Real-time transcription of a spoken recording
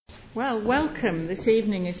Well, welcome this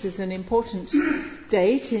evening. This is an important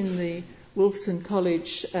date in the Wolfson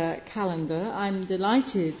College calendar. I'm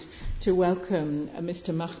delighted to welcome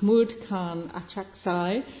Mr. Mahmoud Khan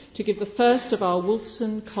Achakzai to give the first of our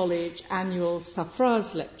Wolfson College annual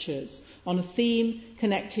Safraz lectures on a theme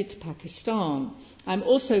connected to Pakistan. I'm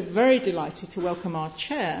also very delighted to welcome our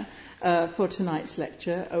chair for tonight's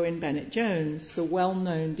lecture, Owen Bennett-Jones, the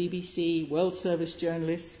well-known BBC World Service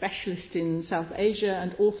journalist, specialist in South Asia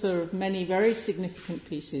and author of many very significant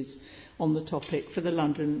pieces on the topic for the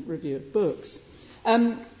London Review of Books.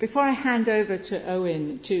 Before I hand over to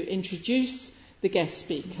Owen to introduce the guest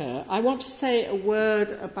speaker, I want to say a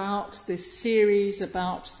word about this series,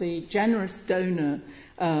 about the generous donor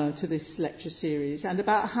to this lecture series, and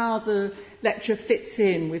about how the lecture fits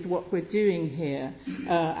in with what we're doing here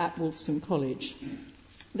at Wolfson College.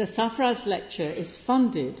 The Safraz lecture is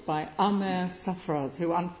funded by Amer Safraz,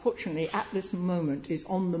 who unfortunately at this moment is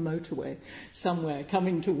on the motorway somewhere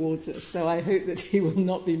coming towards us. So I hope that he will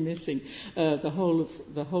not be missing the whole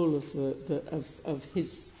of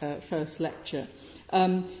his first lecture.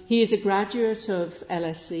 He is a graduate of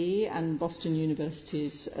LSE and Boston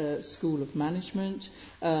University's School of Management.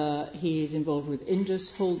 He is involved with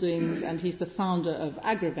Indus Holdings, and he's the founder of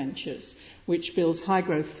AgriVentures, which builds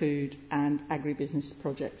high-growth food and agribusiness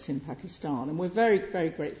projects in Pakistan. And we're very, very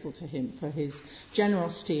grateful to him for his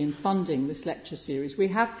generosity in funding this lecture series. We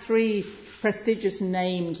have 3 prestigious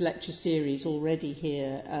named lecture series already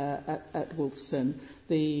here at Wolfson.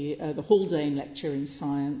 The Haldane Lecture in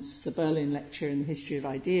Science, the Berlin Lecture in the History of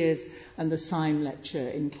Ideas, and the Syme Lecture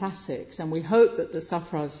in Classics. And we hope that the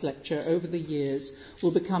Safraz Lecture over the years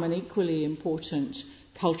will become an equally important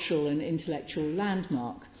cultural and intellectual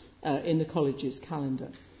landmark in the college's calendar.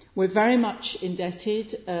 We're very much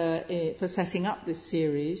indebted for setting up this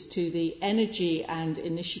series to the energy and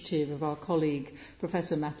initiative of our colleague,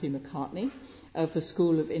 Professor Matthew McCartney, of the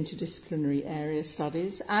School of Interdisciplinary Area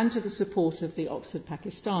Studies, and to the support of the Oxford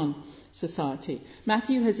Pakistan Society.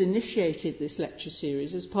 Matthew has initiated this lecture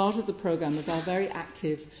series as part of the programme of our very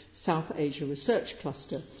active South Asia Research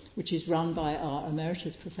Cluster, which is run by our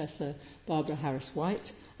Emeritus Professor Barbara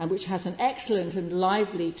Harris-White, and which has an excellent and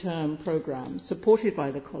lively term programme supported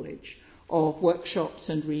by the college of workshops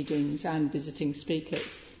and readings and visiting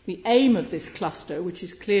speakers. The aim of this cluster, which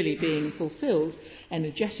is clearly being fulfilled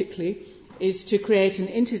energetically, is to create an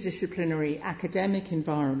interdisciplinary academic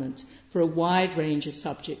environment for a wide range of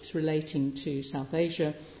subjects relating to South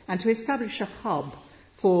Asia, and to establish a hub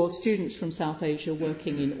for students from South Asia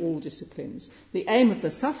working in all disciplines. The aim of the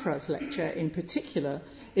Safraz lecture in particular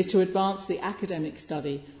is to advance the academic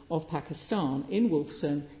study of Pakistan in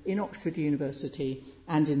Wolfson, in Oxford University,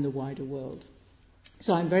 and in the wider world.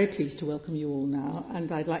 So I'm very pleased to welcome you all now,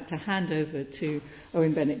 and I'd like to hand over to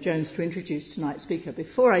Owen Bennett-Jones to introduce tonight's speaker.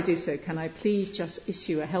 Before I do so, can I please just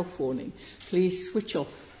issue a health warning? Please switch off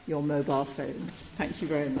your mobile phones. Thank you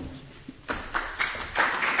very much.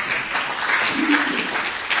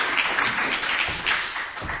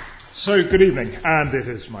 So, good evening, and it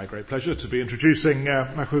is my great pleasure to be introducing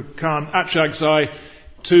Mahmoud Khan Achakzai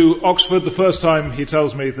to Oxford. The first time he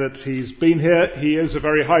tells me that he's been here. He is a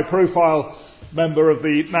very high-profile member of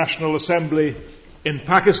the National Assembly in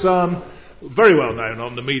Pakistan, very well known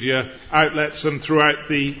on the media outlets and throughout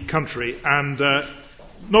the country, and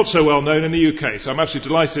not so well known in the UK. So I'm absolutely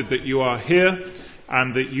delighted that you are here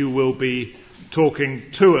and that you will be talking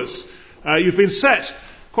to us. You've been set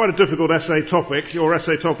quite a difficult essay topic. Your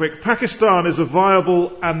essay topic, Pakistan is a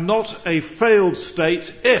viable and not a failed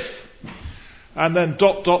state if, and then ...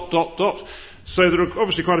 So there are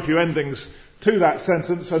obviously quite a few endings to that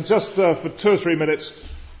sentence, and just for 2 or 3 minutes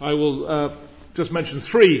I will just mention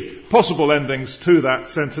 3 possible endings to that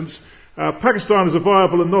sentence. Pakistan is a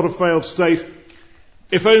viable and not a failed state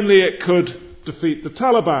if only it could defeat the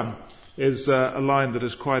Taliban, is a line that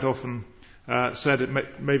is quite often said, it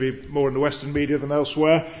may be more in the Western media than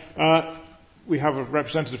elsewhere. We have a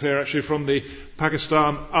representative here actually from the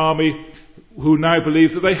Pakistan Army who now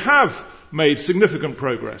believe that they have made significant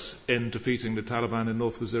progress in defeating the Taliban in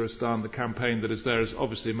North Waziristan. The campaign that is there has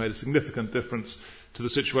obviously made a significant difference to the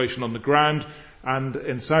situation on the ground. And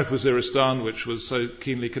in South Waziristan, which was so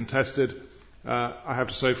keenly contested, I have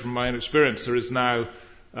to say from my own experience, there is now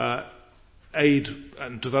aid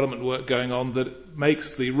and development work going on that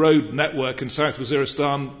makes the road network in South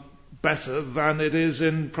Waziristan better than it is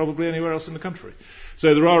in probably anywhere else in the country.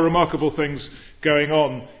 So there are remarkable things going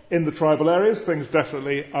on in the tribal areas. Things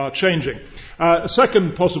definitely are changing. A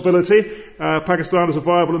second possibility, Pakistan is a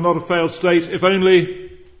viable and not a failed state if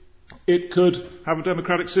only it could have a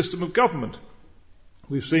democratic system of government.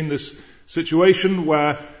 We've seen this situation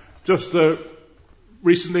where just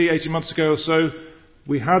recently, 18 months ago or so,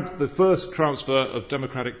 we had the first transfer of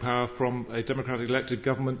democratic power from a democratically elected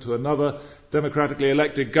government to another democratically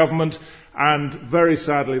elected government, and very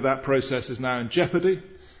sadly that process is now in jeopardy,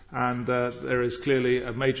 and there is clearly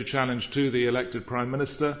a major challenge to the elected Prime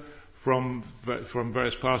Minister from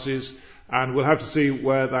various parties, and we'll have to see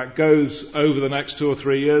where that goes over the next 2 or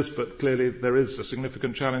 3 years, but clearly there is a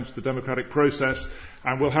significant challenge to the democratic process,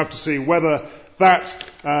 and we'll have to see whether that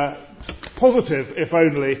positive, if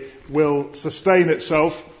only, will sustain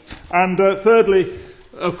itself. And thirdly,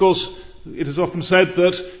 of course, it is often said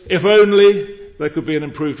that if only there could be an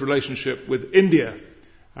improved relationship with India.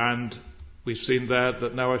 And we've seen there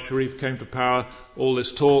that Nawaz Sharif came to power, all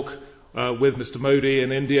this talk with Mr. Modi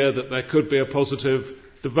in India, that there could be a positive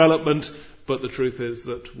development, but the truth is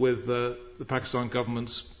that with the Pakistan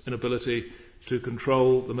government's inability to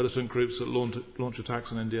control the militant groups that launch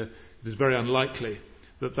attacks on India, it is very unlikely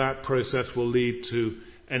that that process will lead to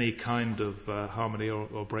any kind of harmony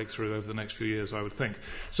or breakthrough over the next few years, I would think.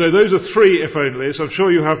 So those are 3 if-onlys. I'm sure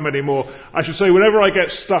you have many more. I should say, whenever I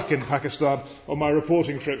get stuck in Pakistan on my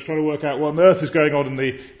reporting trips trying to work out what on earth is going on in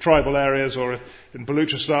the tribal areas or in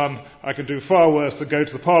Baluchistan, I can do far worse than go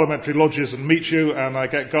to the parliamentary lodges and meet you, and I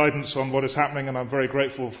get guidance on what is happening, and I'm very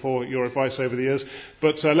grateful for your advice over the years.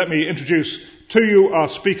 But let me introduce to you our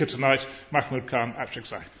speaker tonight, Mahmood Khan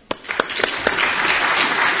Achakzai.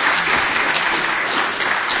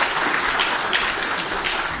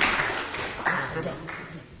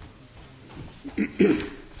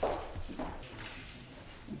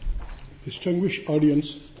 Distinguished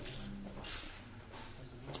audience,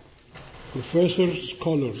 professors,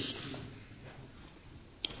 scholars,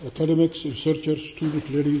 academics, researchers, students,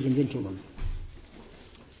 ladies and gentlemen,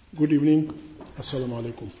 good evening, assalamu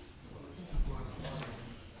alaikum.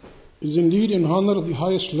 It is indeed an honor of the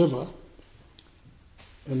highest level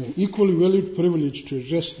and an equally valued privilege to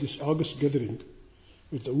address this august gathering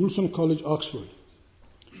with the Wolfson College, Oxford.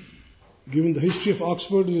 Given the history of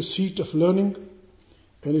Oxford as a seat of learning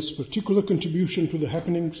and its particular contribution to the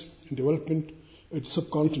happenings and development at the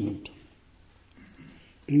subcontinent.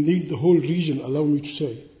 Indeed, the whole region, allow me to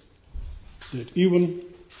say, that even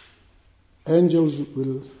angels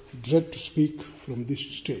will dread to speak from this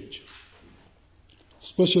stage,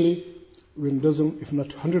 especially when dozens, if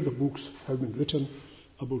not hundreds of books have been written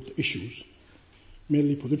about the issues,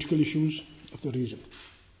 mainly political issues of the region.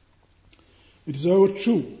 It is however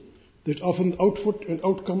true that often the output and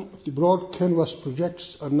outcome of the broad canvas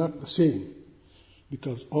projects are not the same,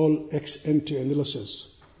 because all ex-ante analyses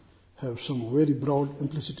have some very broad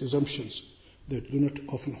implicit assumptions that do not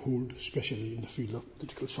often hold, especially in the field of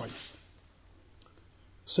political science.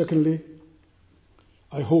 Secondly,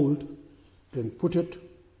 I hold and put it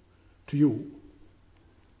to you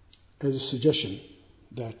as a suggestion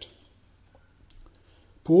that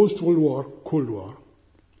post-World War, Cold War,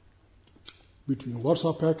 between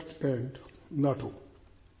Warsaw Pact and NATO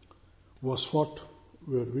was fought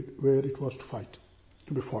where it was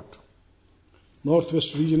to be fought.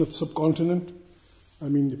 Northwest region of the subcontinent, I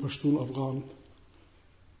mean the Pashtun Afghan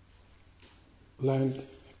land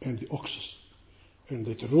and the Oxus, and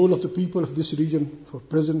that the role of the people of this region for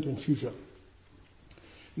present and future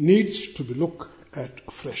needs to be looked at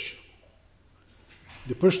afresh.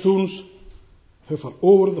 The Pashtuns have for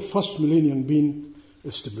over the first millennium been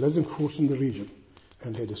a stabilizing force in the region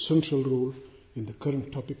and had a central role in the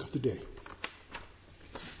current topic of the day.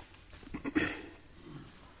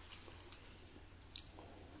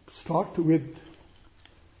 To start with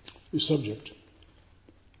the subject,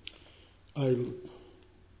 I'll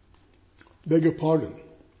beg your pardon.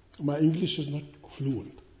 My English is not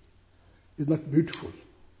fluent. It's not beautiful.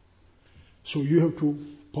 So you have to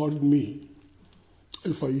pardon me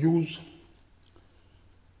if I use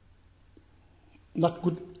not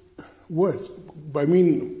good words. I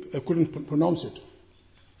mean, I couldn't pronounce it.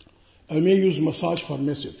 I may use massage for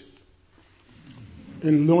message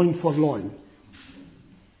and loin for loin.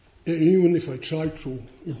 And even if I try to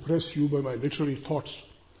impress you by my literary thoughts,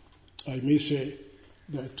 I may say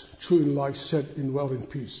that Chou En-lai said in War and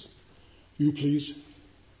Peace, you please,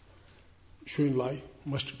 Chou En-lai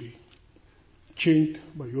must be changed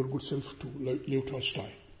by your good self to Leo Tolstoy.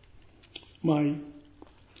 My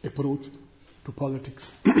approach to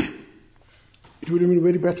politics. It would have been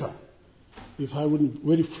very better if I would be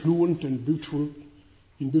very fluent and beautiful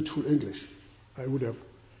English. I would have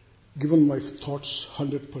given my thoughts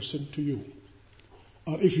 100% to you.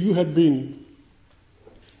 Or if you had been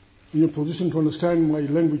in a position to understand my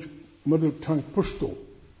language, mother tongue Pashto,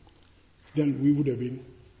 then we would have been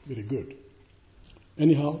very good.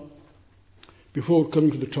 Anyhow, before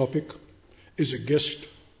coming to the topic, as a guest,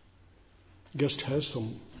 guest has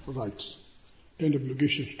some rights and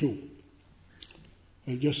obligations too.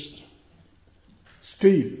 I'll just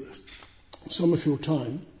steal some of your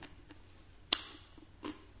time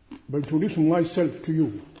by introducing myself to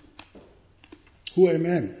you, who I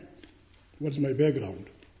am, what's my background.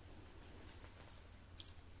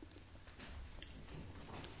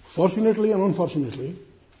 Fortunately and unfortunately,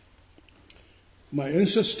 my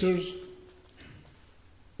ancestors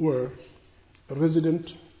were a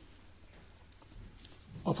resident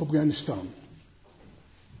of Afghanistan.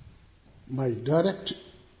 My direct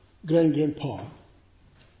grandpa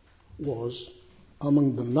was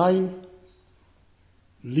among the 9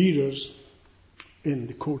 leaders in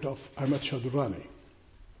the court of Ahmad Shah Durrani,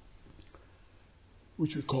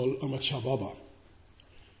 which we call Ahmad Shah Baba.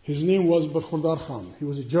 His name was Barkhordar Khan. He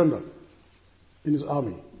was a general in his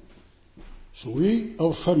army. So we,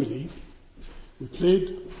 our family, we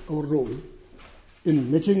played our role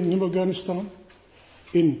in making New Afghanistan,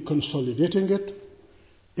 in consolidating it,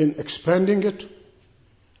 in expanding it,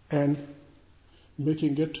 and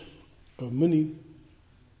making it a mini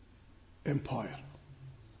empire.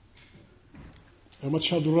 Ahmad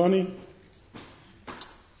Shah Durrani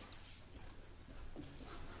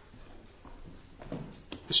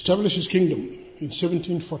established his kingdom in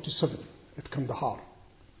 1747 at Kandahar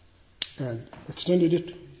and extended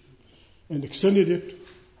it, and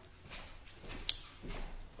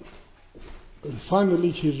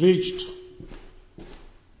finally he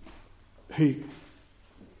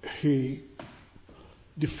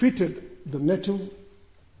defeated the native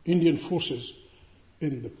Indian forces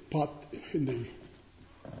in Panipat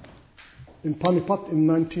in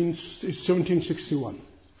 1761.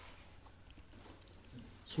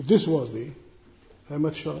 So this was the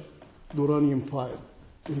Ahmad Shah Durrani Empire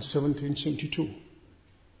in 1772.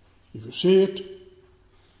 If you see it,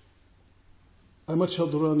 Ahmad Shah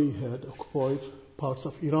Durrani had occupied parts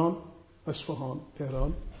of Iran, Isfahan,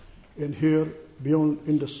 Tehran, and here beyond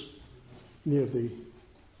Indus, near the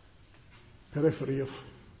periphery of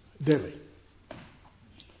Delhi.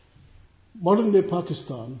 Modern day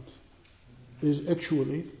Pakistan was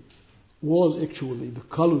actually the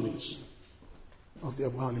colonies of the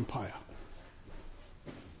Afghan Empire.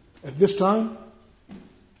 At this time,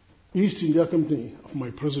 East India Company of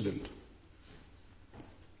my president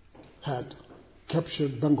had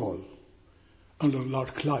captured Bengal under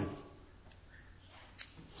Lord Clive.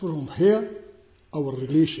 From here, our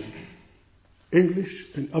relation, English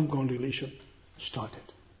and Afghan relation,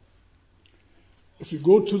 started. If you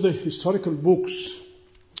go to the historical books,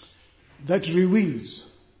 that reveals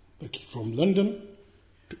that from London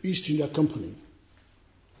to East India Company,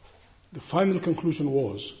 the final conclusion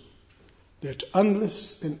was that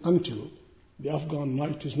unless and until the Afghan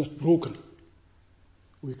night is not broken,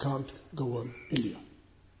 we can't go on India.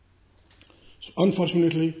 So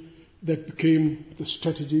unfortunately, that became the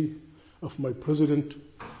strategy of my president,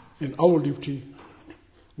 and our duty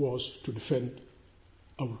was to defend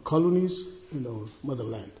our colonies and our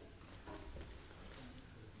motherland.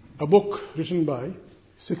 A book written by,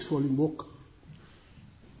 6-volume book,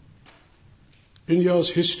 India's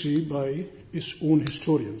history by its own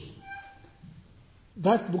historians.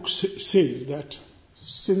 That book says that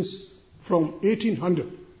since from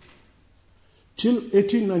 1800 till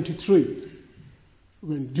 1893,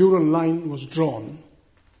 when Durand Line was drawn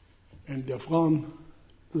and the Afghan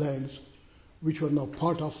lands, which were now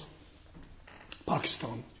part of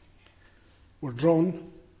Pakistan, were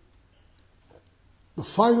drawn, the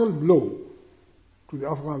final blow to the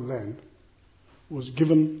Afghan land was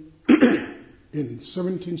given in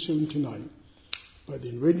 1779 by the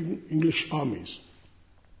invading English armies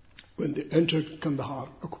when they entered Kandahar,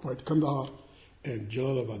 occupied Kandahar and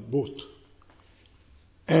Jalalabad both.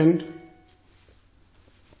 And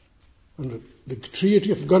under the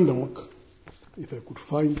Treaty of Gandamak, if I could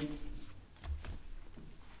find,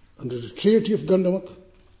 under the Treaty of Gandamak,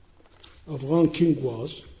 Afghan king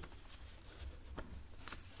was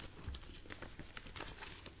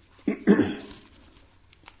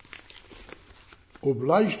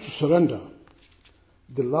obliged to surrender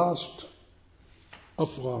the last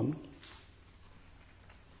Afghan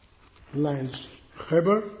lands,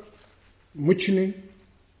 Khyber, Muchni,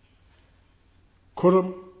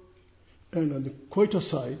 Khurram, and on the Quetta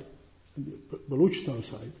side, on the Balochistan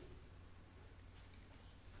side,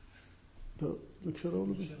 on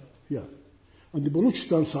the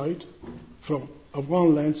Balochistan side, from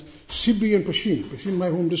Afghan lands, Sibri and Pashin, my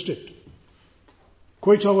home district.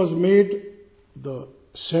 Quetta was made the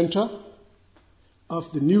center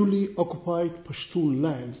of the newly occupied Pashtun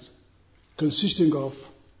lands, consisting of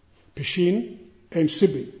Pashin and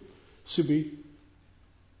Sibi. Sibi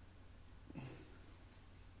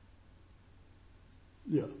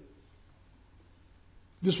Yeah.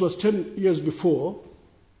 This was 10 years before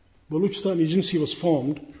Balochistan Agency was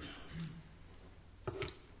formed,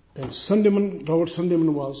 and Rawat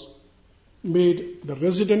Sandeman was made the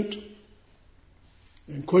resident,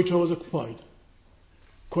 and Quetta was occupied.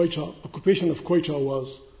 Occupation of Quetta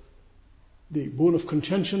was the bone of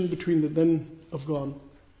contention between the then Afghan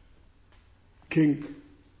King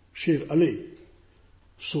Sher Ali.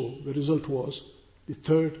 So the result was the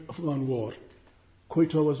Third Afghan War.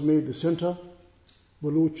 Quetta was made the center,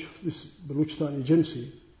 this Balochistan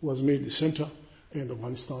Agency was made the center, and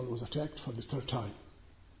Afghanistan was attacked for the third time.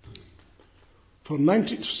 From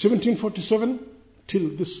 1747 till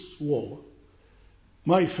this war,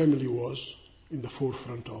 my family was in the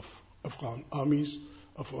forefront of Afghan armies,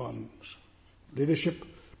 Afghan leadership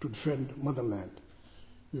to defend motherland.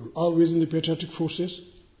 We were always in the patriotic forces.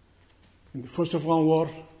 In the first Afghan war,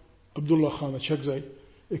 Abdullah Khan Achakzai,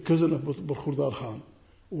 a cousin of Barkhurdar Khan,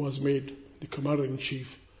 was made the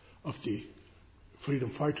commander-in-chief of the freedom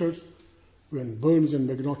fighters. When Burns and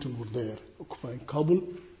McNaughton were there occupying Kabul,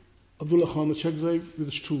 Abdullah Khan Achakzai with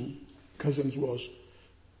his two cousins was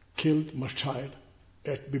killed, martyred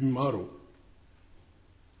at Bimaro.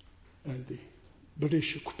 And the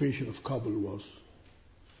British occupation of Kabul was.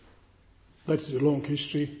 That is a long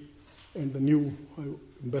history, and the new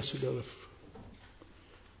ambassador of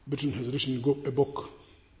Britain has written a book,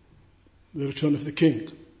 The Return of the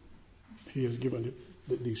King. He has given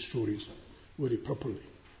these stories very properly.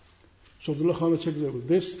 So Abdullah Khan Achakzai was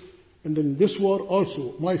this, and then this war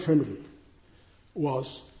also, my family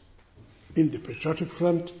was in the patriotic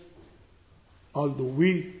front, although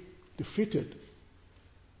we defeated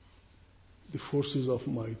the forces of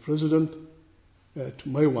my president at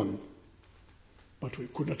Maiwan, but we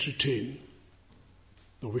could not retain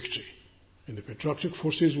the victory. And the patriotic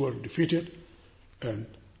forces were defeated, and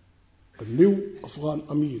a new Afghan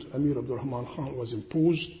Amir Abdur Rahman Khan, was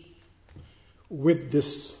imposed with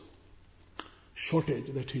this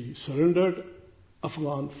shortage that he surrendered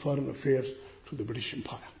Afghan foreign affairs to the British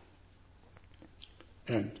Empire.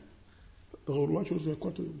 And the whole watch was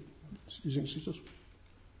quite using scissors.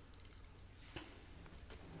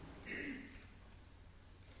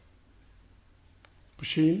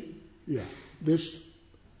 Machine, yeah, this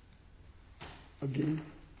again,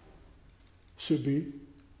 Sibi,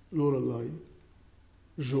 Lorelei,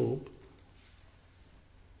 Job.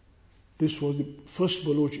 This was the first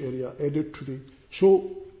Baloch area added to the.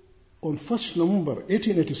 So, on 1st November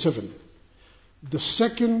 1887, the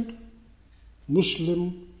second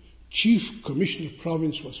Muslim Chief Commissioner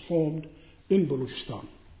province was formed in Balochistan.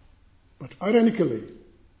 But ironically,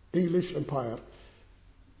 English Empire,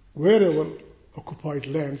 wherever occupied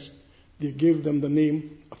lands, they gave them the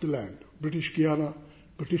name of the land. British Guiana,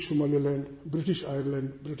 British Somaliland, British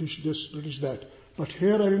Ireland, British this, British that. But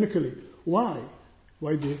here, ironically, why?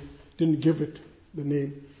 Why they didn't give it the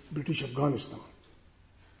name British Afghanistan?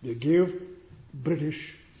 They gave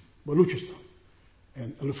British Balochistan.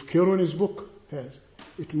 And Alif Kero in his book has,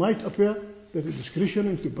 it might appear that the discretion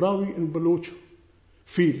into Brahui and Baloch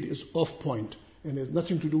field is off point and has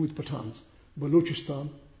nothing to do with Pathans. Balochistan,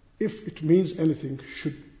 if it means anything,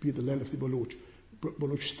 should be the land of the Baloch.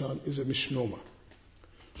 Balochistan is a misnomer.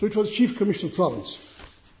 So it was Chief Commissioner province,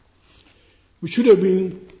 which should have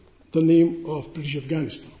been the name of British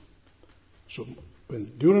Afghanistan. So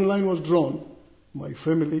when Durand Line was drawn, my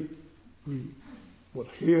family, we were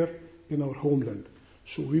here in our homeland.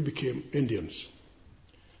 So we became Indians.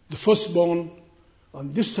 The firstborn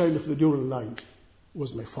on this side of the Durand Line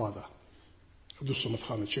was my father, Abdul Samad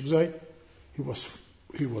Khan Achakzai.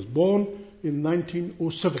 He was born in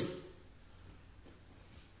 1907.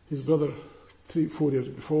 His brother 3-4 years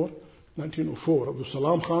before, 1904, Abdul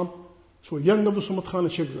Salam Khan. So young Abdul Samad Khan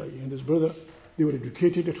Achakzai and his brother, they were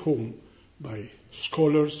educated at home by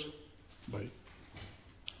scholars,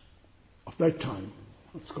 of that time.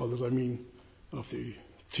 Scholars, I mean, of the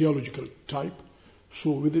theological type.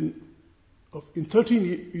 So in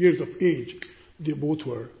 13 years of age, they both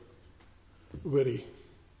were very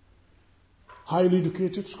highly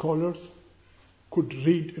educated scholars, could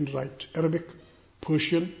read and write Arabic,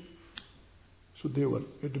 Persian. So they were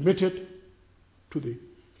admitted to the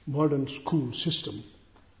modern school system,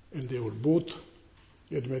 and they were both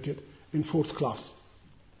admitted in 4th class.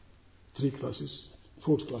 3 classes,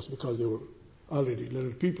 4th class, because they were already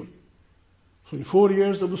learned people. So in 4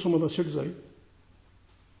 years, Abdul Samad Achakzai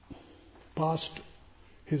passed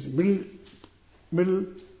his middle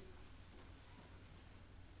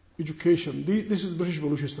education. This is British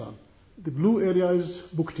Balochistan. The blue area is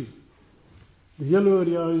Bukti. The yellow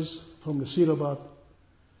area is from Nasirabad.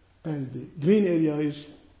 And the green area is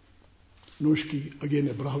Noshki, again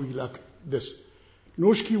a Brahui like this.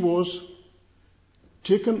 Noshki was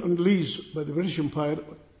taken on lease by the British Empire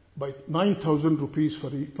by 9,000 rupees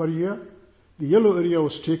per year. The yellow area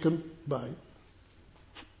was taken by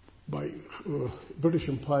British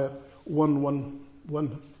Empire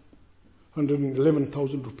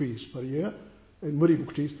 111,000 rupees per year, and Muri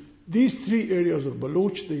Buktis. These three areas of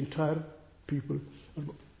Baloch, the entire people,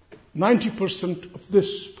 90% of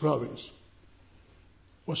this province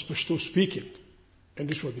was Pashto speaking, and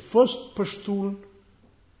this was the first Pashtun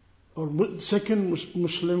or second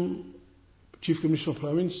Muslim Chief Commissioner of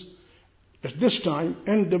Province. At this time,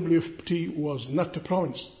 NWFT was not a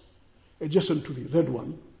province, adjacent to the red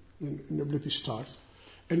one, when NWFT starts.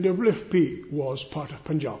 NWFP was part of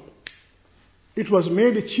Punjab. It was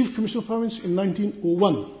made a Chief Commissioner of Province in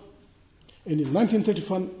 1901, and in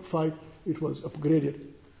 1935 it was upgraded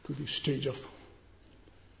to the stage of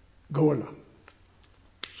governor.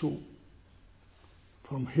 So,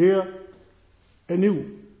 from here, a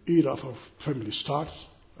new era of our family starts.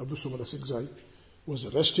 Abdul Samad Asghai was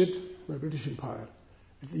arrested by British Empire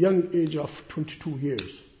at the young age of 22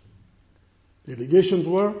 years. The allegations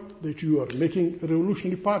were that you are making a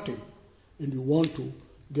revolutionary party and you want to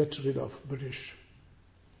get rid of British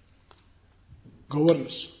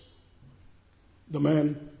governance. The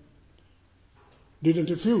man didn't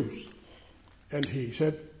refuse, and he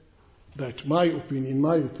said that in my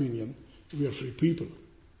opinion, we are free people.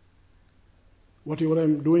 Whatever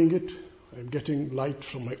I'm doing it, I'm getting light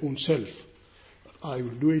from my own self. I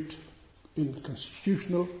will do it in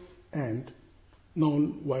constitutional and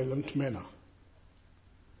non-violent manner.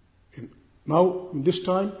 Now, in this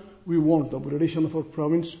time, we want the upgradation of our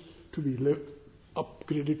province to be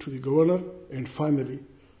upgraded to the governor, and finally,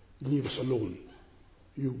 leave us alone.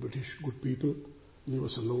 You British good people, leave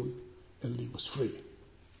us alone and leave us free.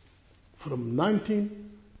 From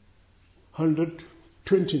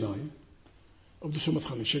 1929, Abdul Samad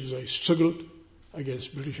Khan Ashghai struggled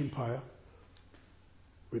against British Empire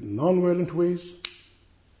with non-violent ways,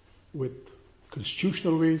 with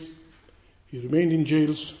constitutional ways. He remained in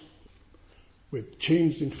jails with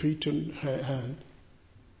chains in feet and hand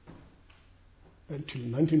until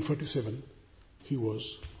 1947. He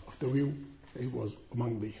was of the view he was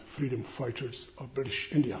among the freedom fighters of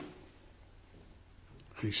British India.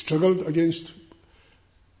 He struggled against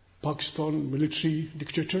Pakistan military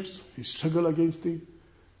dictators. He struggled against the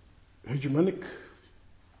hegemonic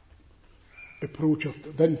approach of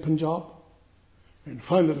the then Punjab. And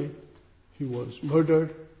finally, he was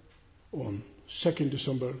murdered on 2nd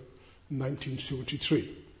December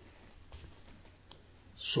 1973.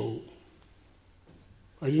 So,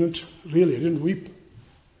 I didn't weep.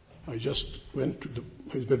 I just went to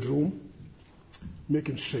his bedroom, make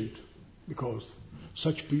him straight, because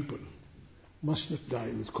such people must not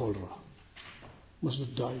die with cholera, must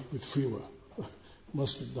not die with fever,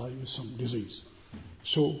 must not die with some disease.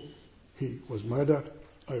 So he was murdered.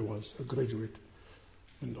 I was a graduate,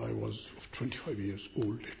 and I was 25 years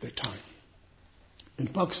old at that time. In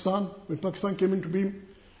Pakistan, when Pakistan came into being,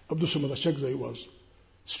 Abdul Samad Ashghai was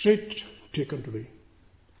straight taken to the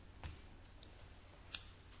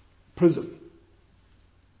prison.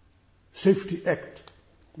 Safety Act,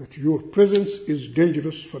 that your presence is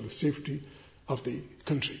dangerous for the safety of the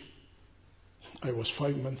country. I was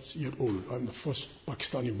 5 months old. I'm the first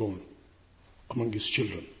Pakistani born among his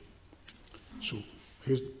children. So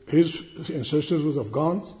his ancestors was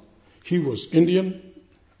Afghans. He was Indian.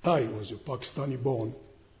 I was a Pakistani born.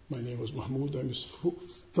 My name was Mahmood. I'm his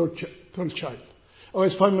third child. I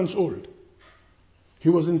was 5 months old. He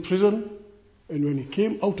was in prison, and when he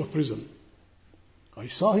came out of prison, I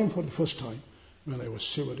saw him for the first time when I was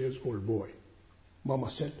 7 years old boy. Mama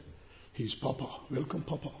said, "He's Papa. Welcome,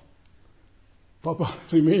 Papa." Papa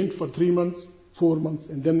remained for 3 months, 4 months,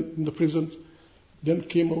 and then in the prisons, then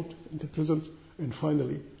came out in the prisons, and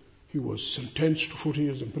finally he was sentenced to 40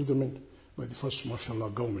 years imprisonment by the first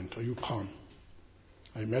Mashallah government, Ayub Khan.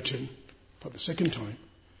 I met him for the second time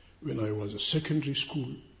when I was a secondary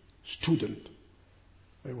school student.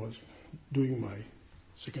 I was doing my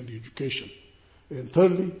secondary education. And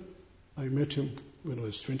thirdly, I met him when I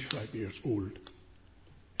was 25 years old,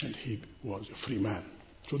 and he was a free man.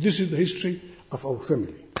 So this is the history of our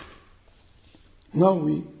family. Now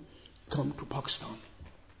we come to Pakistan.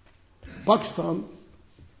 Pakistan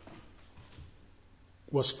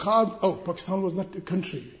was carved out. Pakistan was not a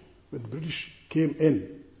country. When the British came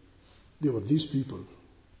in, there were these people.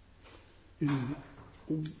 In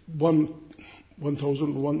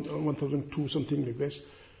 1002, something like this,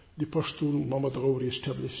 the Pashtun Muhammad Ghawri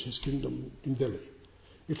established his kingdom in Delhi.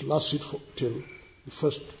 It lasted till the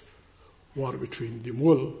first war between the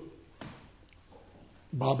Mughal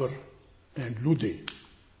Babur and Lode.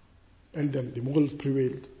 And then the Mughals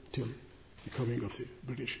prevailed till the coming of the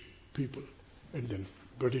British people. And then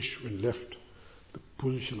British, when left, the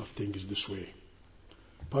position of things is this way.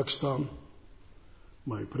 Pakistan,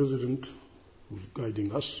 my president, who's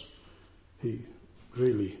guiding us, he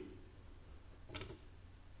really,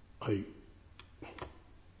 I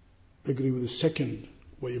agree with the second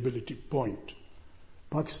viability point.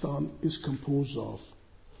 Pakistan is composed of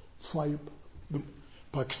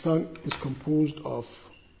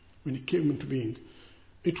when it came into being,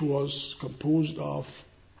 it was composed of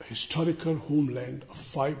a historical homeland of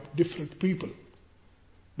 5 different people.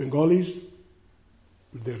 Bengalis,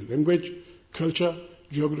 with their language, culture,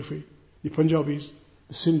 geography, the Punjabis,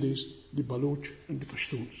 the Sindhis, the Baloch, and the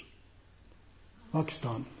Pashtuns.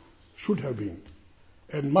 Pakistan should have been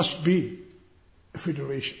and must be a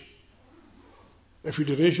federation. A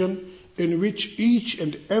federation in which each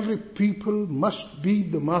and every people must be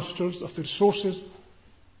the masters of the resources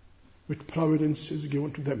which providence is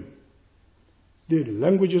given to them. Their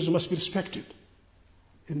languages must be respected.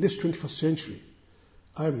 In this 21st century,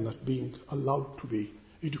 I am not being allowed to be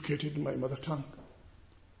educated in my mother tongue.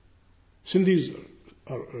 Sindhis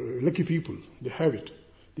are lucky people, they have it.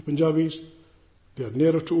 The Punjabis, they are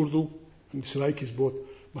nearer to Urdu, and the Saraikis both,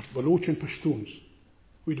 but Baloch and Pashtuns,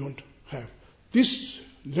 we don't have. This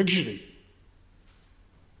luxury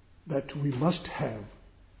that we must have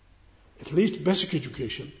at least basic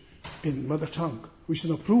education in mother tongue, which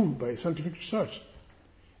is approved by scientific research.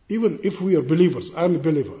 Even if we are believers, I'm a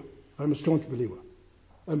believer, I'm a staunch believer,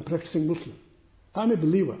 I'm a practicing Muslim, I'm a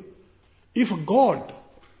believer. If God,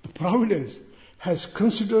 the providence, has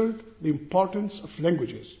considered the importance of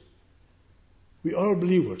languages, we are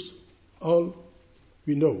believers, all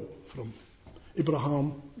we know from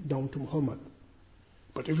Abraham down to Muhammad.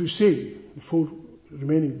 But if you say the 4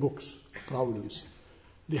 remaining books of providence,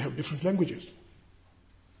 they have different languages.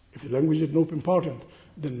 If the language is not important,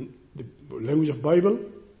 then the language of Bible,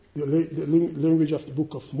 the language of the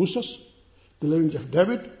book of Moses, the language of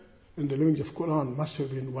David, and the language of Quran must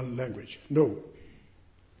have been one language. No.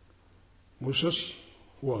 Moses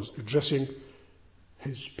was addressing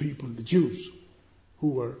his people, the Jews, who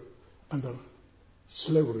were under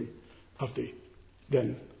slavery of the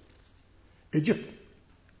then Egypt.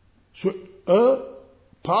 So a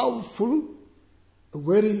powerful, a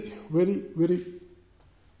very, very, very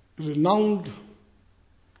renowned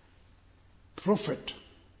prophet,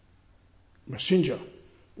 messenger,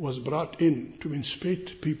 was brought in to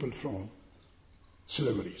emancipate people from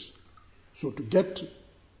slaveries. So to get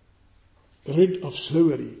rid of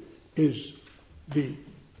slavery is the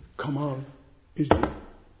command, is the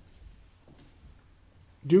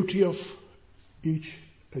duty of each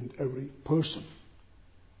and every person.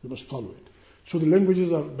 We must follow it. So the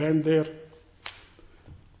languages are banned there.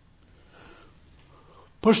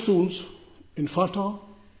 Pashtuns in Fatah,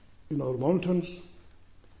 in our mountains,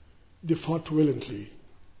 they fought violently,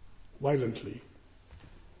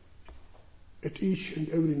 at each and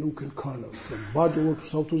every nook and corner, from Bajor to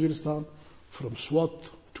South Waziristan, from Swat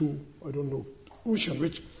to, I don't know which.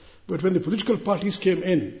 But when the political parties came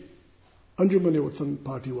in, Anjuman-e-Watan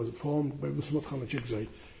party was formed by Musmat Khan Achakzai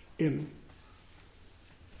in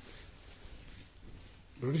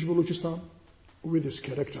British Balochistan with this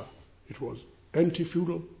character. It was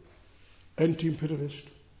anti-feudal, anti-imperialist,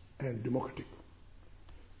 and democratic,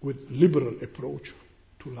 with liberal approach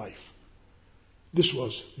to life. This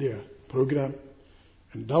was their program.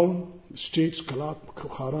 And down the states, Kalat,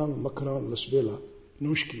 Kharan, Makran, Lasbela,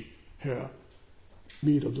 Nushki, here,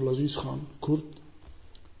 Mir Abdulaziz Khan, Kurd,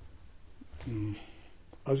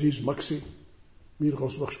 Aziz Maksi, Mir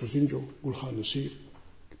Ghaus Bakhsh Bazinjo, Gul Khan Nasir,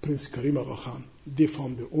 Prince Karim Agha Khan, they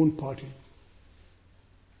formed their own party.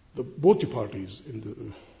 Both the parties in the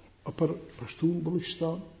upper Pashtun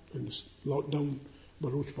Balochistan and the down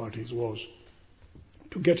Baloch parties was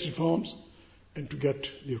to get reforms and to get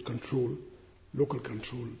their control, local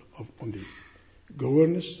control on the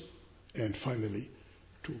governance, and finally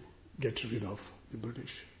to get rid of the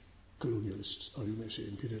British colonialists, or you may say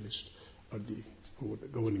imperialists, who were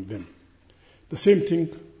governing them. The same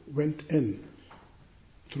thing went in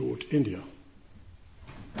throughout India.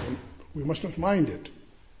 And we must not mind it.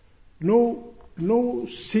 No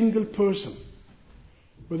single person,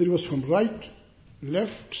 whether he was from right,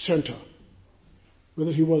 left, center,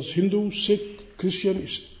 whether he was Hindu, Sikh, Christian,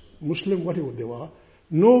 Muslim, whatever they were,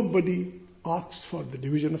 nobody asked for the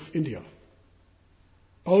division of India.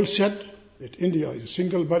 All said that India is a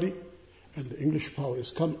single body and the English power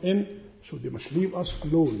has come in, so they must leave us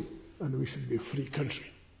alone and we should be a free country.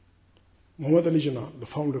 Muhammad Ali Jinnah, the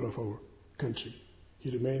founder of our country, he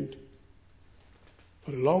remained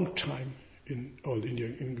for a long time in All India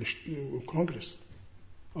English Congress,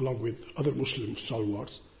 along with other Muslim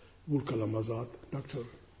stalwarts, Abul Kalam Azad,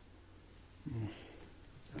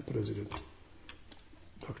 President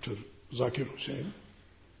Dr. Zakir Hussain,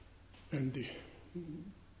 and the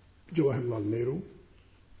Jawaharlal Nehru,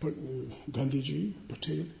 Gandhiji,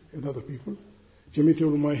 Patel, and other people. Jamiat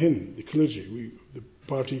Ulama Hind, the clergy, the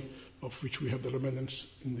party of which we have the remnants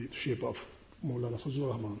in the shape of Maulana Fazlur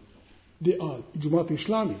Rahman. They are Jamaat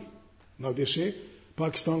Islami. Now they say,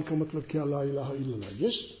 Pakistan ka matlab kya la ilaha illallah.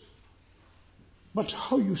 Yes. But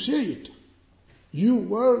how you say it? You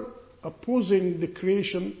were opposing the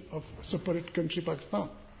creation of a separate country, Pakistan.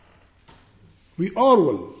 We are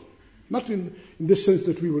well, not in this sense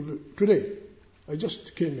that we were today. I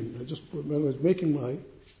just came in, when I was making my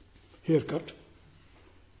haircut,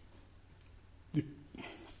 the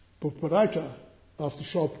proprietor of the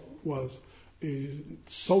shop was a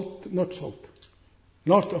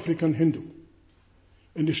North African Hindu.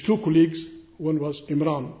 And his two colleagues, one was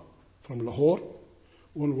Imran from Lahore,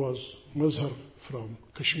 one was Mazhar from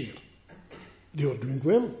Kashmir. They were doing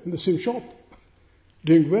well in the same shop,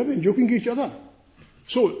 doing well and joking each other.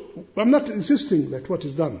 So I'm not insisting that what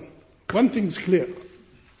is done. One thing is clear,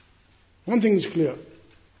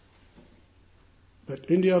 that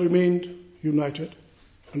India remained united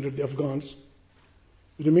under the Afghans,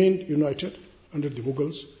 remained united under the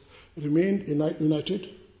Mughals, remained united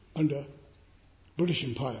under British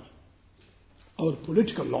Empire. Our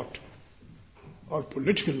political lot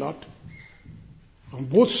on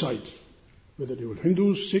both sides, whether they were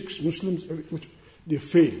Hindus, Sikhs, Muslims, they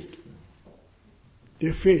failed.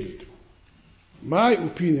 My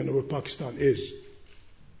opinion about Pakistan this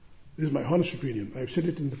is my honest opinion, I've said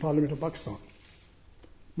it in the Parliament of Pakistan.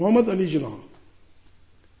 Muhammad Ali Jinnah,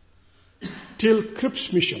 till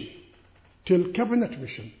Cripps mission, till Cabinet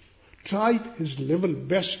mission, tried his level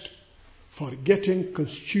best for getting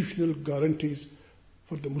constitutional guarantees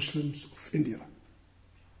for the Muslims of India.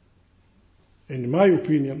 In my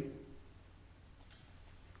opinion,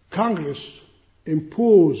 Congress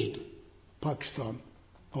imposed Pakistan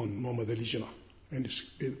on Muhammad Ali Jinnah and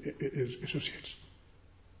his associates.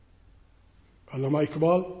 Allama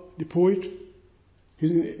Iqbal, the poet,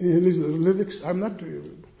 in his lyrics, I'm not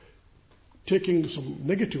taking some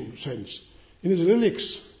negative sense. In his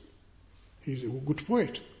lyrics, he's a good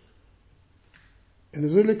poet. In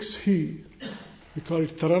his lyrics, we call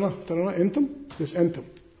it Tarana anthem, this anthem.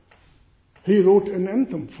 He wrote an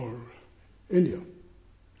anthem for India.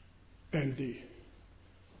 And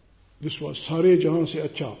this was Sare Jahan Se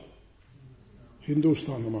Acha,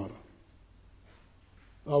 Hindustan Hamara.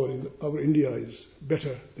 Our India is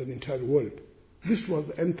better than the entire world. This was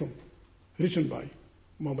the anthem written by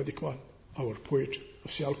Muhammad Iqbal, our poet of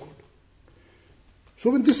Sialkot. So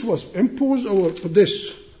when this was imposed for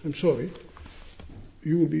this, I'm sorry,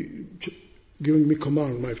 you will be giving me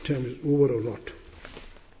command, my time is over or not.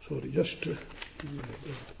 Sorry, just...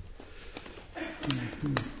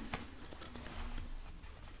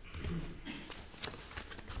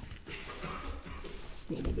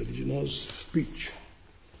 Muhammad Ali Jinnah's speech.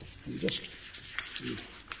 And just...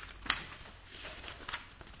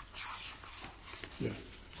 Yeah.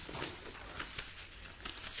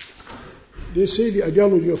 They say the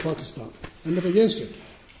ideology of Pakistan. I'm not against it.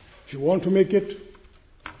 If you want to make it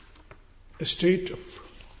a state of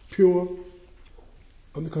pure,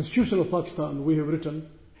 on the Constitution of Pakistan, we have written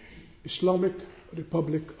Islamic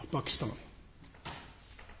Republic of Pakistan.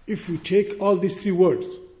 If we take all these three words,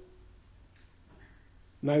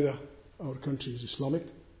 neither our country is Islamic,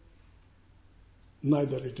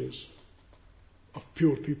 neither it is of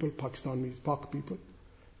pure people, Pakistan means Pak people,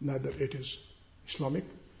 neither it is Islamic,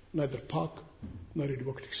 neither Pak, neither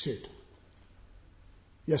democratic state.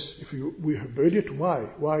 Yes, if we have made it,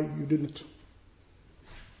 why you didn't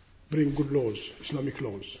bring good laws, Islamic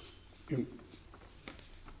laws?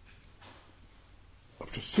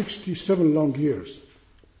 After 67 long years,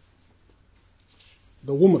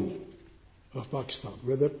 the woman of Pakistan,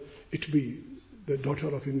 whether it be the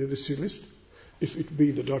daughter of an industrialist, if it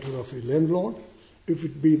be the daughter of a landlord, if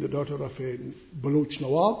it be the daughter of a Baloch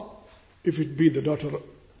Nawab, if it be the daughter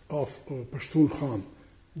of Pashtun Khan,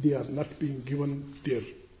 they are not being given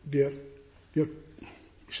their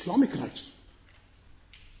Islamic rights.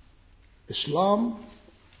 Islam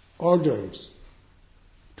orders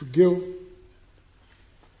to give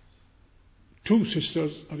two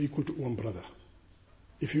sisters are equal to one brother.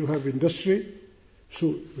 If you have industry,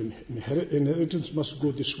 so inheritance must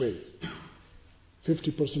go this way.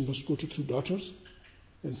 50% must go to two daughters,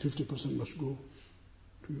 and 50% must go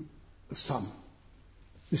to a son.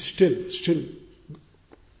 Still,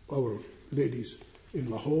 our ladies in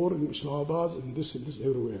Lahore, in Islamabad, in this,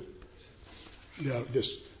 everywhere. They are this.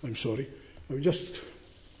 I'm sorry. This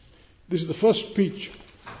is the first speech.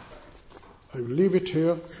 I will leave it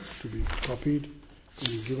here to be copied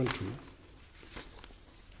and given to you.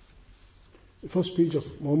 The first speech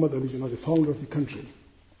of Muhammad Ali Jinnah, the founder of the country.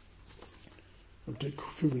 I'll take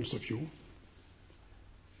a few minutes of you.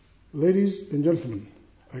 Ladies and gentlemen,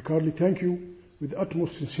 I cordially thank you with the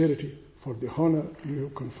utmost sincerity for the honor you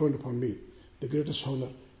have conferred upon me, the greatest honor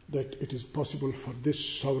that it is possible for this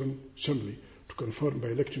sovereign assembly to confer by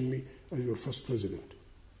electing me as your first president.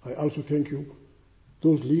 I also thank you,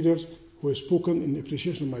 those leaders who have spoken in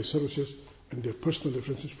appreciation of my services and their personal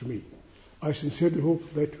references to me. I sincerely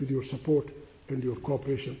hope that with your support and your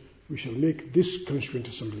cooperation, we shall make this Constituent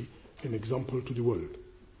Assembly an example to the world.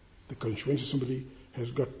 The Constituent Assembly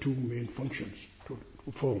has got two main functions to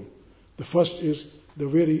perform. The first is the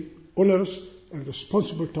very onerous and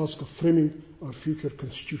responsible task of framing our future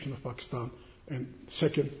Constitution of Pakistan, and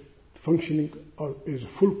second, functioning as a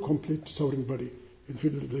full, complete sovereign body in the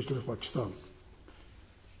legislature of Pakistan.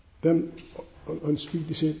 Then, on speech,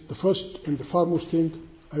 they say, the first and the foremost thing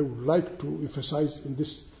I would like to emphasize in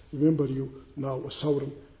this, remember you now a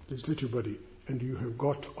sovereign legislative body, and you have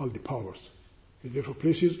got all the powers. It therefore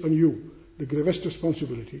places on you the gravest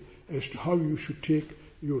responsibility as to how you should take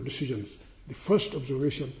your decisions. The first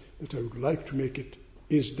observation that I would like to make it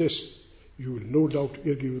is this. You will no doubt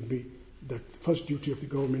agree with me that the first duty of the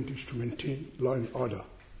government is to maintain law and order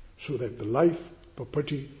so that the life,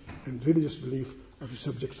 property, and religious belief of the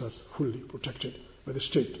subjects are fully protected by the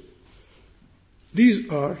state. These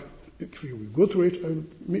are, if we will go through it, I will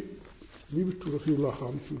leave it to Rafiullah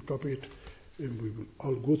Khan, he will copy it, and we will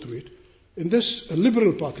all go through it. In this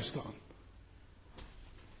liberal Pakistan,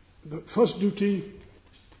 the first duty,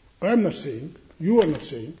 I am not saying, you are not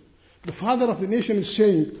saying, the father of the nation is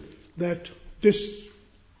saying that this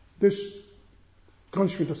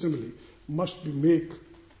Constituent Assembly must be make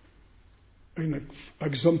an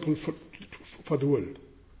example for the world.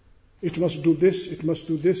 It must do this, it must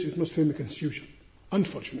do this, it must frame a constitution.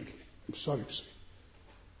 Unfortunately, I'm sorry to say,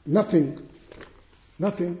 nothing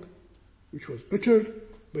which was uttered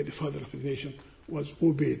by the father of the nation was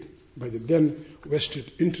obeyed by the then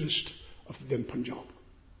vested interest of the then Punjab.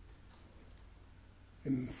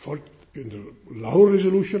 In the Lahore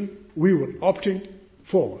resolution, we were opting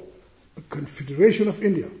for a confederation of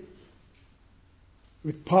India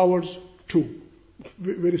with powers to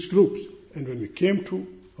various groups. And when we came to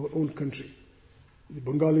our own country, the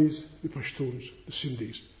Bengalis, the Pashtuns, the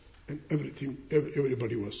Sindhis, and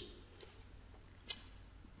everybody was.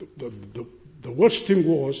 The worst thing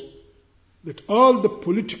was that all the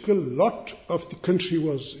political lot of the country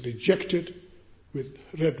was rejected with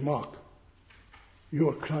red mark.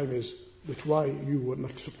 Your crime is that why you were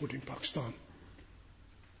not supporting Pakistan.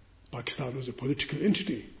 Pakistan was a political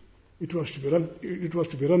entity. It was to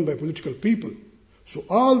be run by political people. So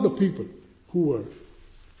all the people who were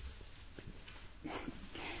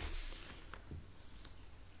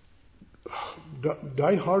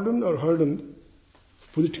die-hardened or hardened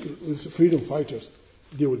political freedom fighters,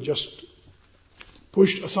 they were just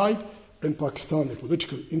pushed aside, and Pakistan, a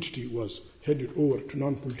political entity, was handed over to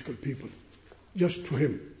non-political people, just to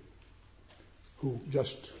him, who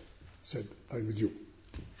just said, I'm with you.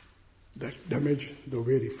 That damaged the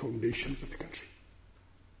very foundations of the country.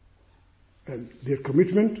 And their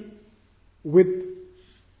commitment with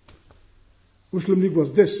Muslim League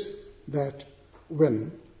was this, that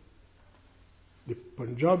when the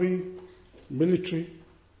Punjabi military,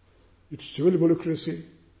 its civil bureaucracy,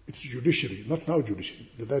 its judiciary, not now judiciary,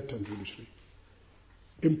 that time judiciary,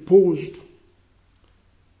 imposed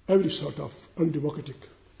every sort of undemocratic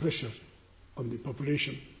pressure on the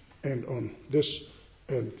population and on this,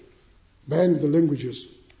 and banned the languages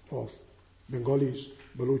of Bengalis,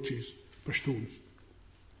 Balochis, Pashtuns.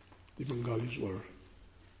 The Bengalis were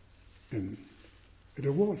in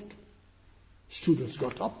revolt. Students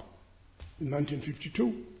got up in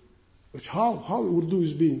 1952. But how Urdu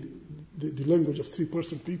is being the language of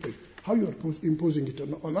 3% people, how you are imposing it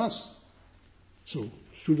on us? So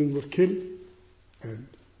students were killed, and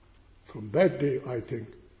from that day, I think,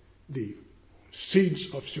 the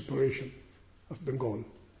seeds of separation of Bengal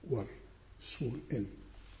were sown in.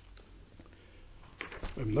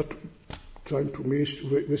 I'm not trying to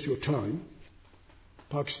waste your time.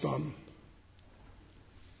 Pakistan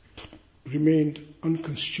remained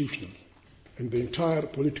unconstitutional, and the entire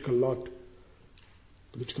political lot,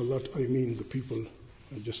 I mean the people,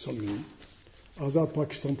 just some name, Azad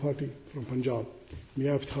Pakistan Party from Punjab,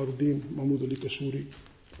 Mia Iftikharuddin, Mahmood Ali Kasuri,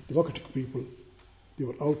 democratic people, they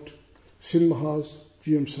were out. Sindh Mahaz,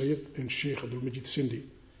 G.M. Syed and Sheikh Abdul Majid Sindhi.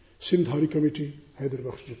 Sindh Hari Committee, Haider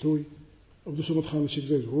Bakhsh Jatoi, Abdul Samad Khan Sheikh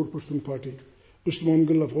Roar Pashtun Party, Usman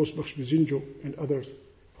Gullah Ghaus Bakhsh Bizinjo and others,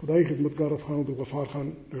 Khudai Khidmatgar of Khan Abdul Ghaffar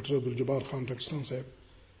Khan, Dr. Abdul Jabbar Khan Pakistan Sahib,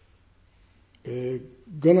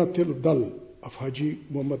 Ganatil Dal of Haji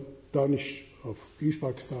Muhammad Danish of East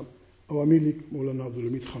Pakistan, Awami League Maulana Abdul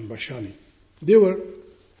Hamid Khan Bashani. They were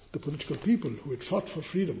the political people who had fought for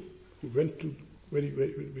freedom, who went to very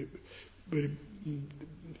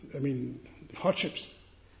hardships.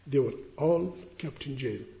 They were all kept in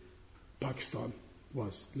jail. Pakistan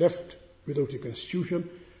was left without a constitution,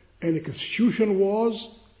 and a constitution was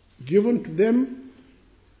given to them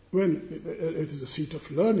when it is a seat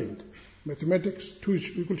of learning. Mathematics, 2 is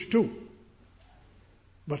equal to 2.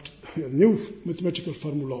 But a new mathematical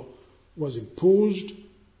formula was imposed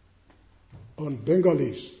on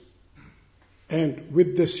Bengalis. And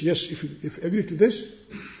with this, yes, if you agree to this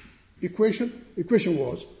equation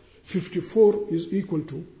was 54 is equal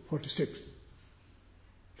to 46.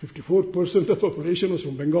 54% of population was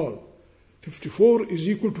from Bengal. 54 is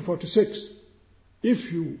equal to 46.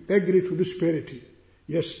 If you agree to this parity,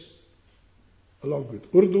 yes, along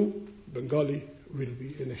with Urdu, Bengali will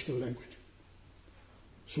be a national language.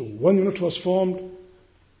 So one unit was formed,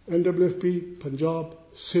 NWFP, Punjab,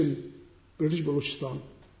 Sindh, British Balochistan,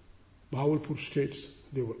 Bahawalpur states,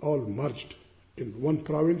 they were all merged in one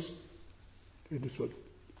province, and this was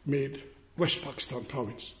made West Pakistan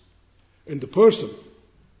province. And the person,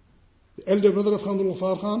 the elder brother of Khan Abdul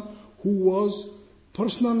Ghaffar Khan, who was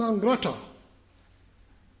persona non grata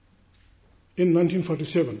in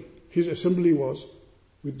 1947, his assembly was,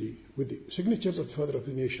 with the signatures of the father of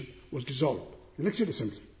the nation, was dissolved, elected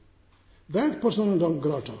assembly. That persona non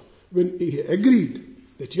grata, when he agreed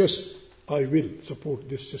that yes, I will support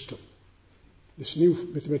this system, this new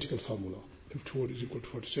mathematical formula, 54 is equal to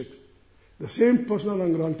 46, the same persona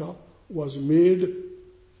non grata was made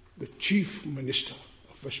the chief minister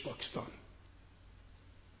of West Pakistan.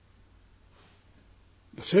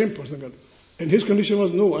 The same person, and his condition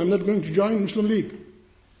was, no, I'm not going to join Muslim League.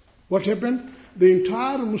 What happened? The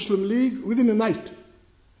entire Muslim League, within a night,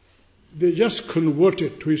 they just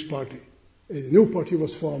converted to his party. A new party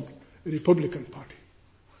was formed, a Republican Party.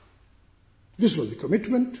 This was the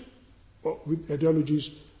commitment with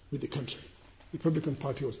ideologies with the country. The Republican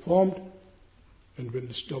Party was formed, and when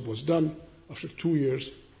this job was done, after 2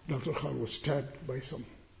 years, Dr. Khan was stabbed by some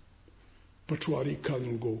Patwari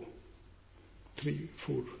Kanungo, 3,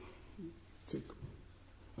 4, 6,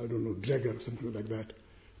 I don't know, dragger or something like that.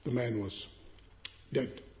 The man was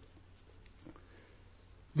dead.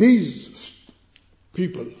 These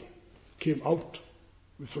people came out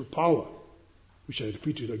with full power, which I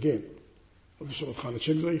repeated again. Abdul Samad Khan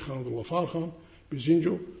Sheikh Khan Abdul Ghaffar Khan,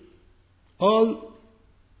 Bizinjo, all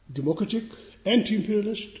democratic,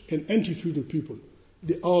 anti-imperialist and anti-feudal people,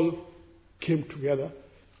 they all came together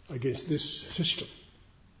against this system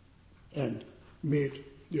and made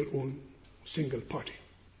their own single party.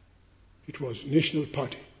 It was National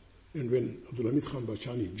Party. And when Abdul Hamid Khan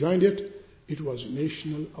Bashani joined it, it was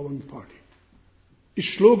National Awami Party. Its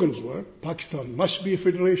slogans were, Pakistan must be a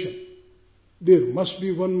federation. There must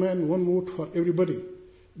be one man, one vote for everybody.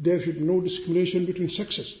 There should be no discrimination between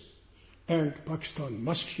sexes. And Pakistan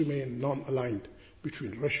must remain non-aligned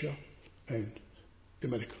between Russia and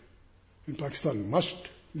America. And Pakistan must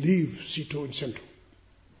leave SEATO and CENTO.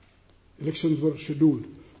 Elections were scheduled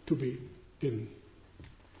to be in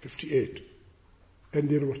 58. And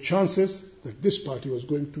there were chances that this party was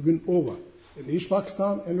going to win over in East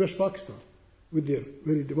Pakistan and West Pakistan with their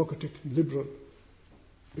very democratic, liberal,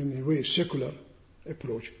 in a way secular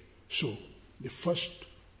approach. So the first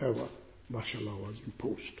ever martial law was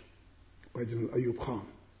imposed by General Ayub Khan,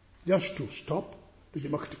 just to stop the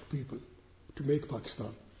democratic people, to make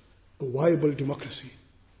Pakistan a viable democracy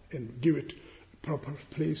and give it a proper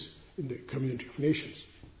place in the community of nations.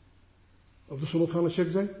 Abdul Samad Khan Sheikh,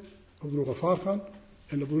 Abdul Ghaffar Khan,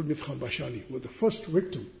 and Abdul Hamid Khan Bashani were the first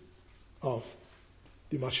victim of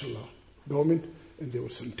the martial law government, and they were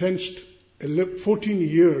sentenced 14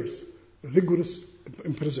 years rigorous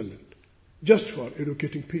imprisonment just for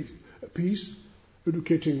educating peace,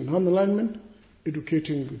 educating non-alignment,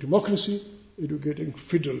 educating democracy, educating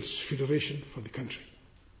federation for the country.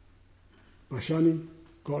 Bashani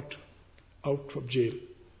got out of jail.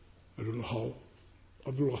 I don't know how.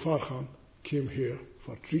 Abdul Ghaffar Khan came here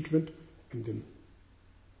for treatment and then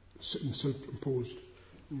self-imposed,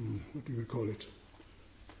 what do you call it,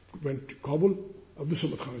 went to Kabul. Abdul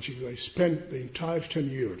Samad Khan Sheikh spent the entire 10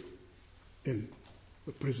 years in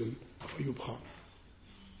the prison of Ayub Khan.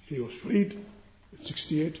 He was freed in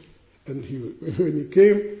 68, and when he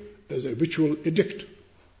came, as a habitual addict,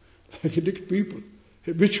 like addict people,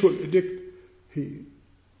 habitual addict, he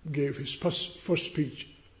gave his first speech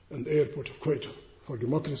at the airport of Quetta for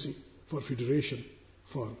democracy, for federation,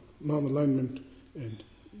 for non-alignment, and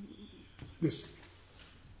this.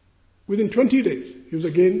 Within 20 days, he was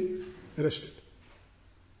again arrested.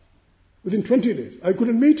 Within 20 days. I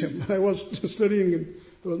couldn't meet him. I was studying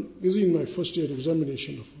busy in my first year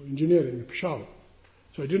examination of engineering in Peshawar.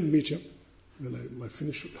 So I didn't meet him. When I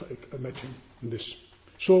finished, I met him in this.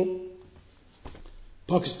 So,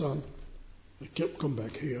 Pakistan, I kept come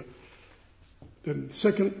back here. Then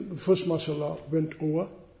the first martial law went over,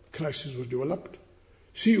 crisis was developed.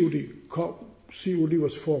 COD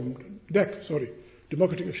was formed,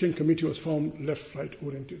 Democratic Action Committee was formed, left, right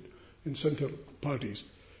oriented in central parties.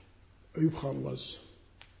 Ayub Khan was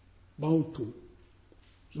bound to.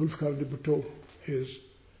 Zulfikar Ali Bhutto, his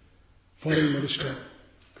foreign minister,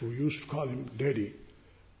 who used to call him Daddy,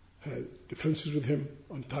 had differences with him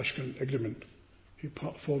on Tashkent Agreement. He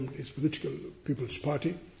formed his political People's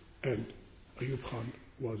Party, and Ayub Khan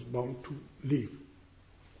was bound to leave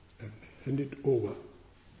and handed over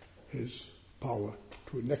his power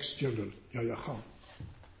to next general, Yahya Khan.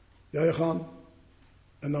 Yahya Khan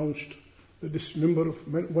announced the dismember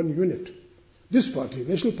of one unit. This party,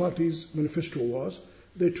 National Party's manifesto was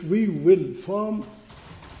that we will form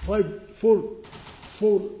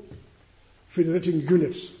four federating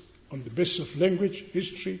units on the basis of language,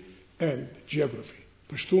 history, and geography.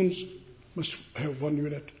 Pashtuns must have one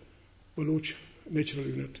unit, Baloch, natural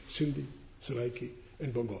unit, Sindhi, Saraiki,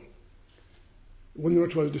 and Bengal. One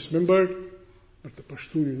unit was dismembered, but the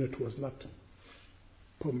Pashtun unit was not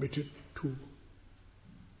permitted to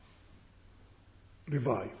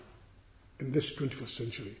revive. In this 21st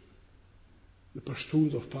century, the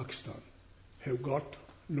Pashtuns of Pakistan have got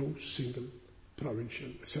no single provincial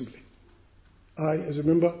assembly. I, as a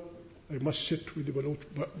member, I must sit with the Baloch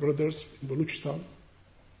brothers in Balochistan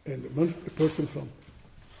and a person from.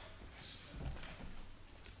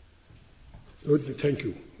 Thank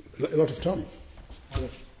you. A lot of time.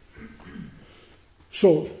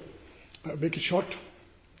 So, I'll make it short.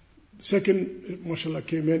 The second martial law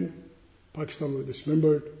came in, Pakistan was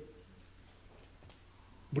dismembered.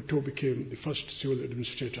 Bhutto became the first civil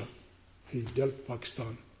administrator. He dealt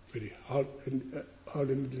Pakistan very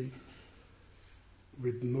hard-handedly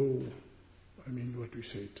with no,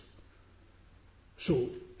 So,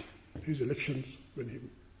 his elections, when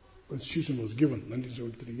Constitution was given,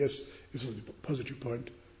 1973, yes, this was the positive point,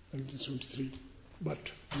 1973.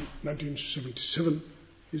 But in 1977,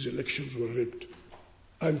 his elections were rigged.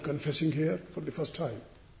 I'm confessing here for the first time.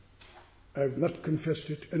 I have not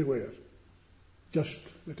confessed it anywhere, just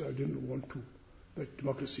that I didn't want that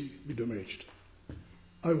democracy be damaged.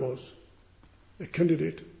 I was a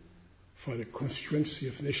candidate for a constituency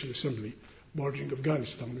of National Assembly bordering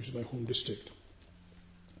Afghanistan, which is my home district.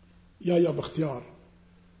 Yahya Bakhtiar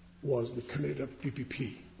was the candidate of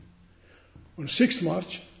PPP. On 6th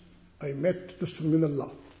March, I met Mr.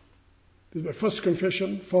 Minallah. This is my first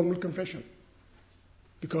confession, formal confession,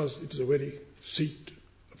 because it is a very seat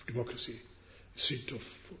of democracy, seat of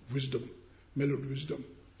wisdom, mellowed wisdom,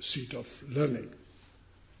 seat of learning.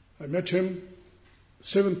 I met him.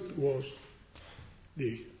 7th was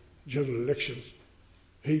the general elections.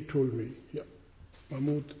 He told me,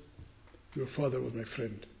 Mahmood, your father was my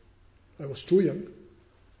friend. I was too young.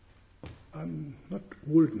 I'm not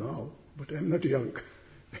old now, but I'm not young.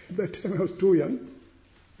 At that time I was too young.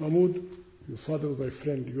 Mahmood, your father was my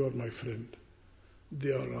friend, you are my friend.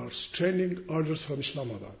 There are standing orders from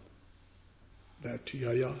Islamabad that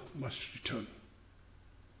Yahya must return.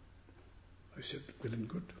 I said, well and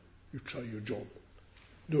good, you try your job.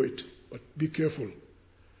 Do it, but be careful.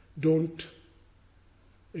 Don't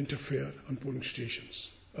interfere on polling stations.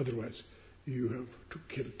 Otherwise, you have to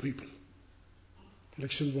kill people.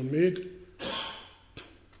 Elections were made.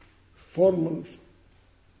 Formal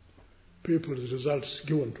papers, results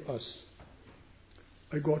given to us.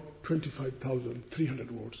 I got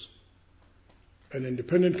 25,300 votes. An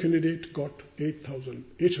independent candidate got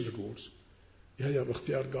 8,800 votes. Yahya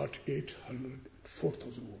Bakhtiar got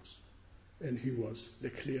 804,000 votes. And he was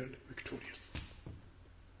declared victorious.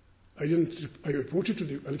 I reported to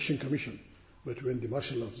the Election Commission, but when the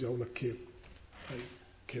martial law of Ziaullah came, I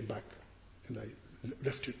came back and I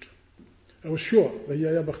left it. I was sure that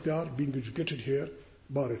Yahya Bakhtiar, being educated here,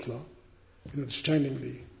 Bharat law, understanding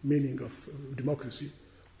the meaning of democracy,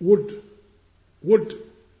 would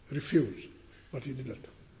refuse, but he did not.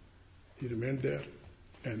 He remained there,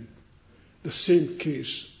 and the same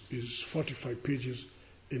case is 45 pages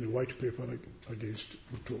in a white paper against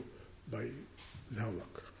Bhutto by Ziaullah.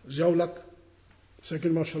 Ziaullah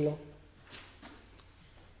Second, mashallah,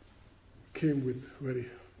 came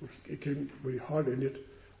very hard in it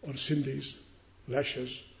on Sindhis,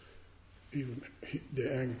 Lashers, even the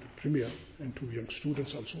young premier and 2 young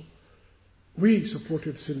students also. We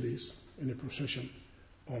supported Sindhis in a procession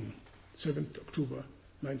on 7th October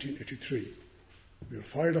 1983. We were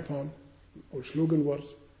fired upon. Our slogan was,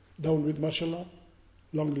 down with mashallah,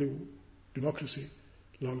 long live democracy,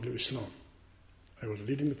 long live Islam. I was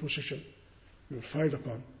leading the procession. We were fired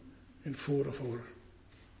upon, and 4 of our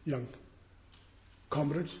young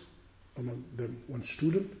comrades, among them 1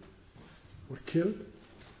 student, were killed.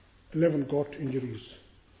 11 got injuries,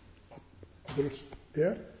 bullets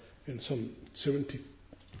there, and some 70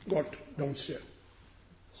 got downstairs.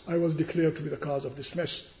 I was declared to be the cause of this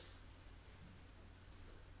mess.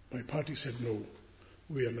 My party said, no,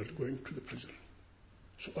 we are not going to the prison.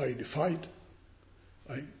 So I defied.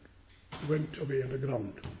 I went away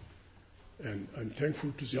underground. And I'm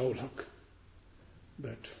thankful to Ziaul Haq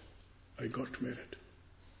that I got married.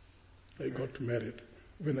 I got married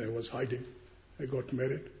when I was hiding. I got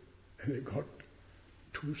married and I got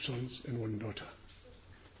 2 sons and 1 daughter.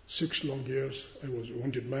 6 long years I was a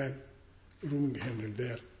wanted man, roaming here and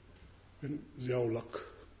there. When Ziaul Haq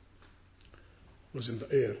was in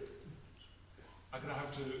the air. I'm going to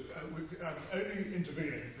have to. I'm only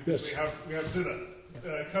intervening Yes. because we have dinner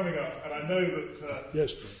coming up, and I know that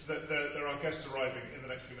Yes. that there are guests arriving in the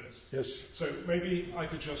next few minutes. Yes. So maybe I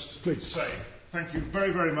could just Please. say thank you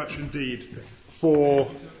very, very much indeed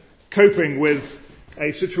for coping with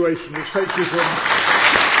a situation which takes you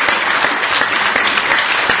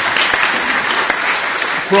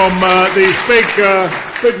from the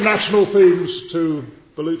big national themes to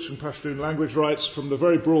Baluch and Pashtun language rights, from the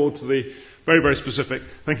very broad to the very, very specific.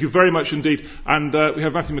 Thank you very much indeed. And we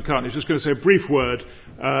have Matthew McCartney who's just going to say a brief word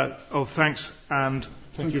of thanks, and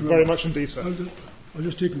thank you very much indeed, sir. I'll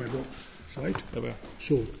just take my book, right? There we are.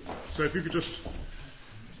 So if you could just...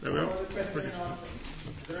 There we are.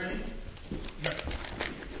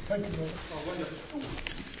 thank you.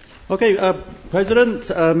 Okay, President,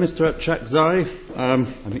 Mr. Chakzai,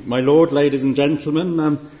 I think my Lord, ladies and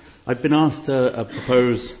gentlemen, I've been asked to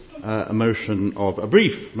propose a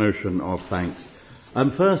brief motion of thanks.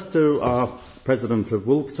 First to our President of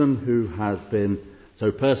Wolfson, who has been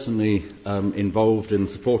so personally involved in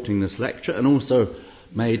supporting this lecture, and also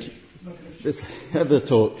made this other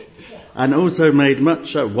talk, and also made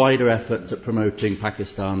much wider efforts at promoting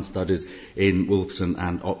Pakistan studies in Wolfson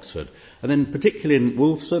and Oxford. And then particularly in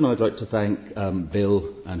Wolfson, I'd like to thank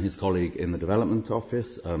Bill and his colleague in the Development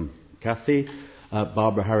Office, Kathy,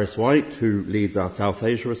 Barbara Harris-White, who leads our South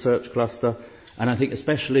Asia Research Cluster, and I think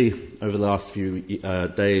especially over the last few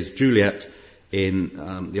days, Juliet in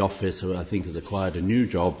the office, who I think has acquired a new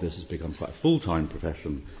job. This has become quite a full-time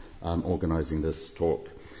profession, organising this talk.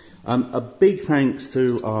 A big thanks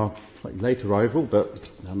to our slightly late arrival,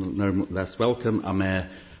 but no less welcome, our Mayor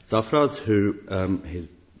Zafraz, who his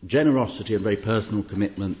generosity and very personal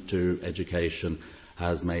commitment to education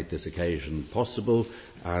has made this occasion possible,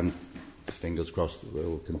 and fingers crossed it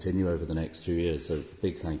will continue over the next 2 years. So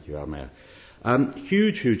big thank you, our Mayor.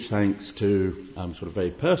 Huge thanks to,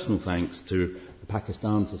 very personal thanks to the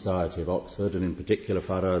Pakistan Society of Oxford, and in particular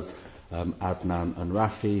Faraz, Adnan and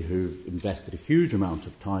Rafi, who've invested a huge amount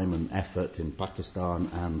of time and effort in Pakistan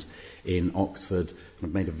and in Oxford, and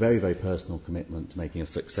have made a very, very personal commitment to making a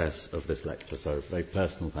success of this lecture. So very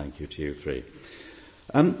personal thank you to you 3.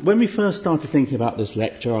 When we first started thinking about this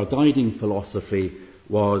lecture, our guiding philosophy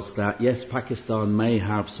was that, yes, Pakistan may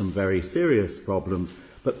have some very serious problems,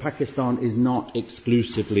 but Pakistan is not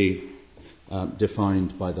exclusively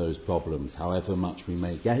defined by those problems, however much we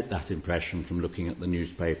may get that impression from looking at the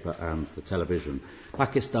newspaper and the television.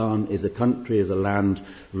 Pakistan is a country, is a land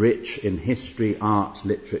rich in history, art,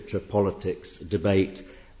 literature, politics, debate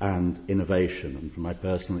and innovation, and from my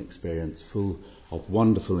personal experience, full of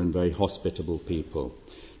wonderful and very hospitable people.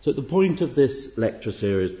 So the point of this lecture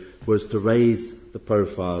series was to raise the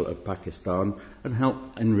profile of Pakistan and help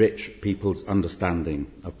enrich people's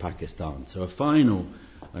understanding of Pakistan. So a final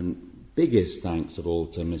and biggest thanks of all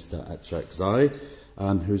to Mr. Achakzai,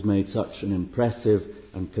 who's made such an impressive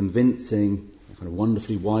and convincing, kind of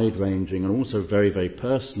wonderfully wide-ranging and also very, very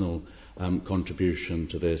personal contribution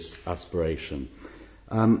to this aspiration.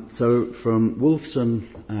 So from Wolfson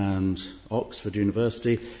and Oxford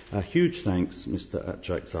University, a huge thanks, Mr.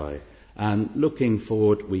 Achakzai. And looking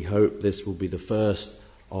forward, we hope this will be the first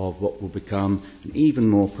of what will become an even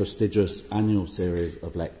more prestigious annual series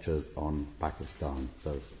of lectures on Pakistan.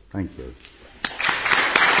 So, thank you.